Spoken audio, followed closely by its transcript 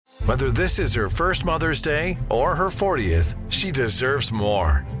Whether this is her first Mother's Day or her 40th, she deserves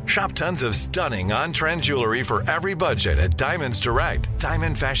more. Shop tons of stunning on-trend jewelry for every budget at Diamonds Direct.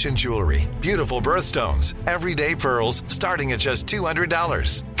 Diamond fashion jewelry, beautiful birthstones, everyday pearls starting at just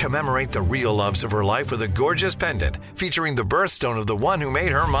 $200. Commemorate the real loves of her life with a gorgeous pendant featuring the birthstone of the one who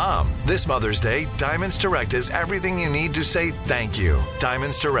made her mom. This Mother's Day, Diamonds Direct is everything you need to say thank you.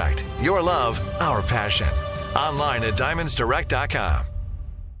 Diamonds Direct. Your love, our passion. Online at diamondsdirect.com.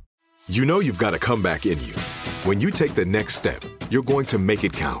 You know you've got a comeback in you. When you take the next step, you're going to make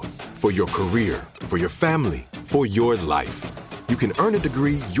it count. For your career, for your family, for your life. You can earn a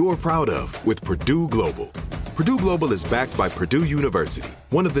degree you're proud of with Purdue Global. Purdue Global is backed by Purdue University,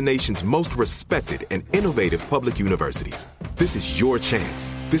 one of the nation's most respected and innovative public universities. This is your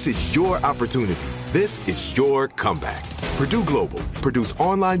chance. This is your opportunity. This is your comeback. Purdue Global, Purdue's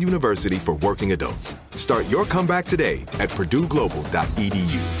online university for working adults. Start your comeback today at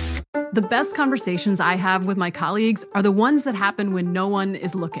purdueglobal.edu. The best conversations I have with my colleagues are the ones that happen when no one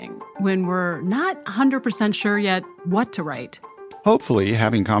is looking, when we're not 100% sure yet what to write. Hopefully,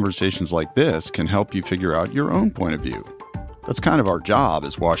 having conversations like this can help you figure out your own point of view. That's kind of our job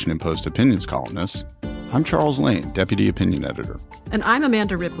as Washington Post opinions columnists. I'm Charles Lane, Deputy Opinion Editor. And I'm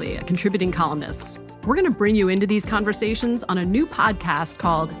Amanda Ripley, a contributing columnist. We're going to bring you into these conversations on a new podcast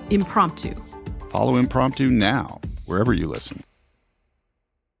called Impromptu. Follow Impromptu now, wherever you listen.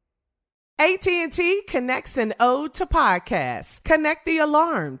 AT&T connects an ode to podcasts. Connect the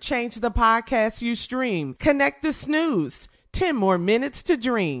alarm. Change the podcast you stream. Connect the snooze. 10 more minutes to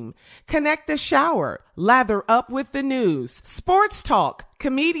dream. Connect the shower. Lather up with the news. Sports talk,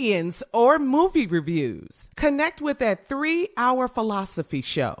 comedians, or movie reviews. Connect with that 3-hour philosophy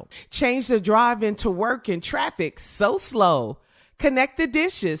show. Change the drive into work in traffic so slow. Connect the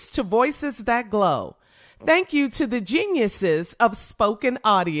dishes to voices that glow. Thank you to the geniuses of spoken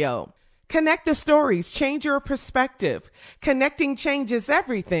audio. Connect the stories, change your perspective. Connecting changes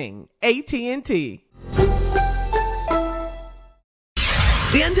everything. AT&T.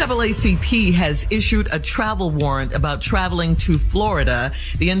 The NAACP has issued a travel warrant about traveling to Florida.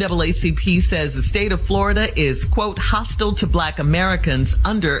 The NAACP says the state of Florida is, quote, hostile to Black Americans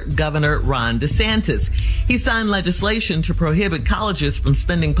under Governor Ron DeSantis. He signed legislation to prohibit colleges from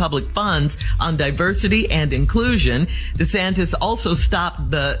spending public funds on diversity and inclusion. DeSantis also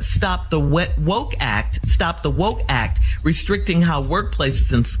stopped the Woke Act, restricting how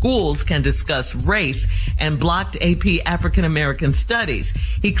workplaces and schools can discuss race, and blocked AP African American Studies.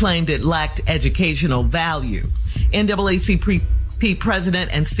 He claimed it lacked educational value. NAACP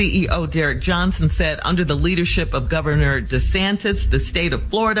President and CEO Derek Johnson said under the leadership of Governor DeSantis, the state of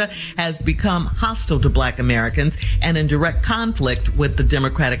Florida has become hostile to Black Americans and in direct conflict with the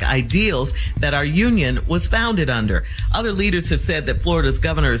democratic ideals that our union was founded under. Other leaders have said that Florida's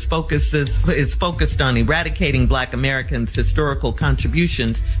governor is focused on eradicating Black Americans' historical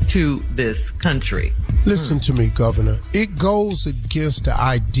contributions to this country. Listen to me, Governor. It goes against the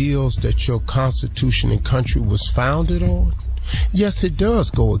ideals that your Constitution and country was founded on. Yes, it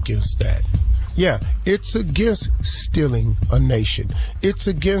does go against that. Yeah, it's against stealing a nation. It's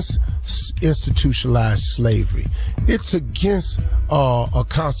against institutionalized slavery. It's against a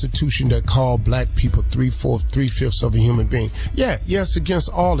constitution that called black people 3/5 of a human being. Yeah, yes, against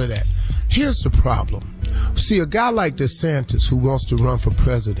all of that. Here's the problem. See, a guy like DeSantis who wants to run for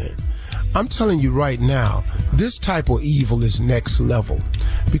president, I'm telling you right now, this type of evil is next level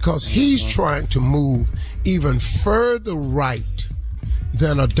because he's trying to move even further right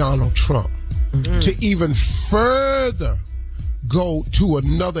than a Donald Trump, to even further go to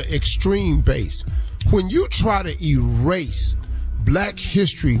another extreme base. When you try to erase black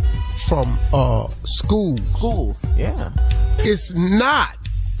history from schools, yeah, it's not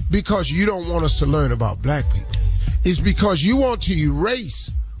because you don't want us to learn about black people. It's because you want to erase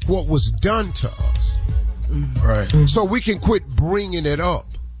what was done to us. Right. So we can quit bringing it up.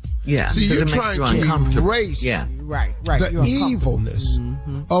 Yeah. See, you're trying to erase the evilness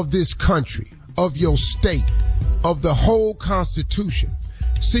of this country, of your state, of the whole Constitution.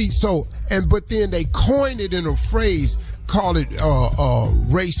 See, but then they coin it in a phrase, call it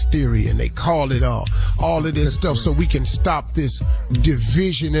race theory, and they call it all of this stuff so we can stop this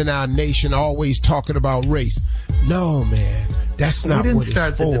division in our nation, always talking about race. No, man, that's not what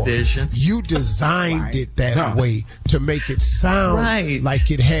it's for. You designed it that way to make it sound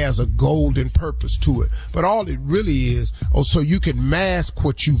like it has a golden purpose to it. But all it really is, so you can mask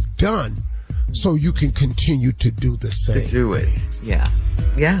what you've done so you can continue to do the same thing. Yeah.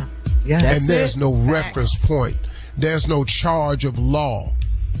 And there's no reference point. There's no charge of law.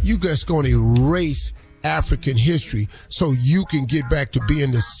 You just going to erase African history so you can get back to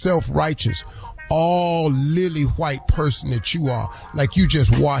being the self-righteous, all lily white person that you are, like you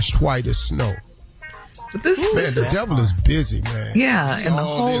just washed white as snow. But this man, the devil is busy, man. Yeah, and the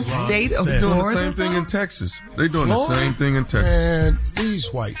whole state of Florida. They're doing the same thing in Texas. They're doing the same thing in Texas. Man,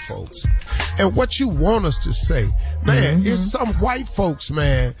 these white folks. And what you want us to say, man, it's some white folks,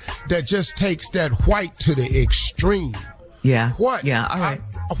 man, that just takes that white to the extreme. Yeah. What? Yeah, all right.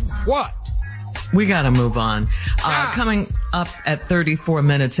 What? We got to move on. Coming up at 34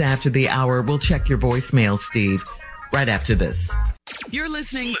 minutes after the hour, we'll check your voicemail, Steve, right after this. You're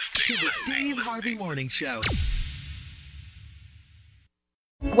listening to the Steve Harvey Morning Show.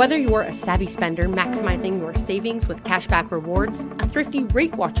 Whether you're a savvy spender maximizing your savings with cashback rewards, a thrifty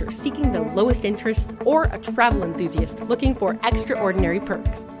rate watcher seeking the lowest interest, or a travel enthusiast looking for extraordinary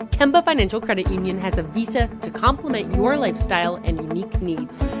perks, Kemba Financial Credit Union has a visa to complement your lifestyle and unique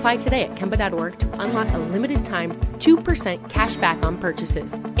needs. Apply today at Kemba.org to unlock a limited time 2% cash back on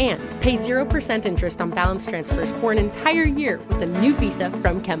purchases and pay 0% interest on balance transfers for an entire year with a new visa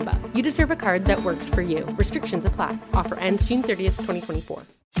from Kemba. You deserve a card that works for you. Restrictions apply. Offer ends June 30th, 2024.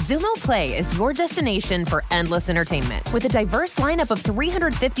 Xumo Play is your destination for endless entertainment. With a diverse lineup of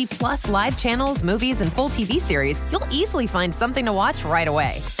 350 plus live channels, movies, and full TV series, you'll easily find something to watch right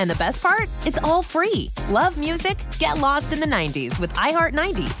away. And the best part? It's all free. Love music? Get lost in the 90s with iHeart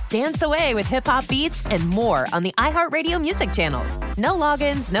 90s, dance away with hip-hop beats, and more on the iHeartRadio music channels. No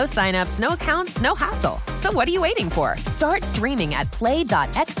logins, no signups, no accounts, no hassle. So what are you waiting for? Start streaming at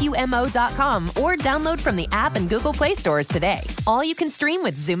play.xumo.com or download from the app and Google Play stores today. All you can stream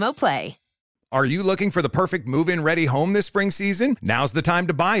with Xumo Play. Are you looking for the perfect move-in ready home this spring season? Now's the time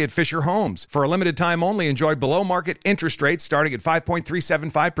to buy at Fisher Homes. For a limited time only, enjoy below-market interest rates starting at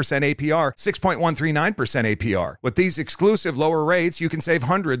 5.375% APR, 6.139% APR. With these exclusive lower rates, you can save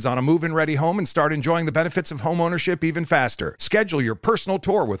hundreds on a move-in ready home and start enjoying the benefits of home ownership even faster. Schedule your personal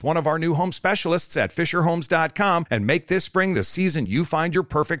tour with one of our new home specialists at FisherHomes.com and make this spring the season you find your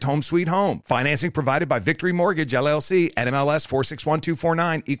perfect home sweet home. Financing provided by Victory Mortgage, LLC, NMLS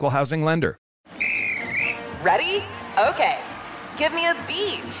 461249, Equal Housing Lender. Ready? Okay. Give me a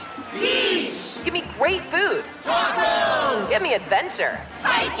beach. Beach. Give me great food. Tacos. Give me adventure.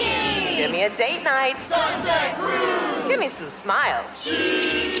 Hiking. Give me a date night. Sunset cruise. Give me some smiles.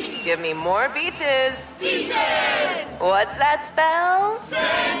 Cheese. Give me more beaches. Beaches. What's that spell?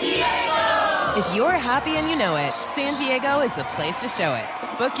 San Diego. If you're happy and you know it, San Diego is the place to show it.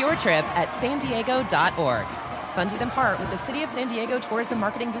 Book your trip at sandiego.org. Funded in part with the City of San Diego Tourism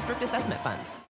Marketing District Assessment Funds.